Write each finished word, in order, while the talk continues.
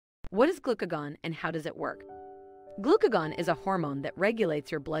What is glucagon and how does it work? Glucagon is a hormone that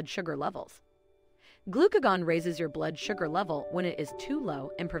regulates your blood sugar levels. Glucagon raises your blood sugar level when it is too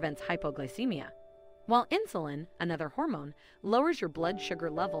low and prevents hypoglycemia, while insulin, another hormone, lowers your blood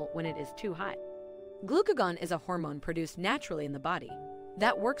sugar level when it is too high. Glucagon is a hormone produced naturally in the body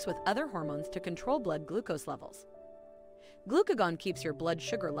that works with other hormones to control blood glucose levels. Glucagon keeps your blood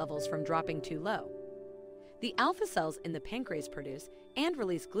sugar levels from dropping too low. The alpha cells in the pancreas produce and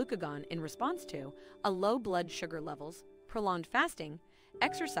release glucagon in response to a low blood sugar levels, prolonged fasting,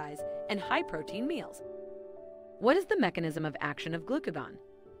 exercise, and high-protein meals. What is the mechanism of action of glucagon?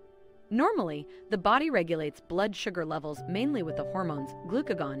 Normally, the body regulates blood sugar levels mainly with the hormones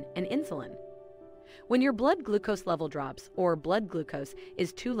glucagon and insulin. When your blood glucose level drops or blood glucose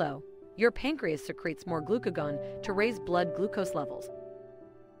is too low, your pancreas secretes more glucagon to raise blood glucose levels.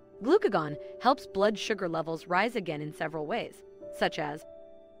 Glucagon helps blood sugar levels rise again in several ways, such as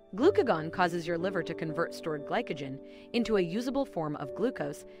glucagon causes your liver to convert stored glycogen into a usable form of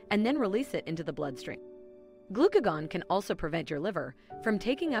glucose and then release it into the bloodstream. Glucagon can also prevent your liver from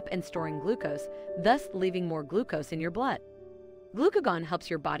taking up and storing glucose, thus leaving more glucose in your blood. Glucagon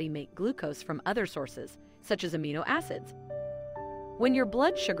helps your body make glucose from other sources, such as amino acids. When your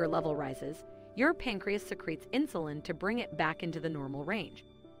blood sugar level rises, your pancreas secretes insulin to bring it back into the normal range.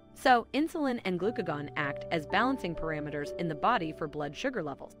 So, insulin and glucagon act as balancing parameters in the body for blood sugar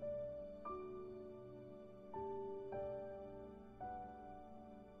levels.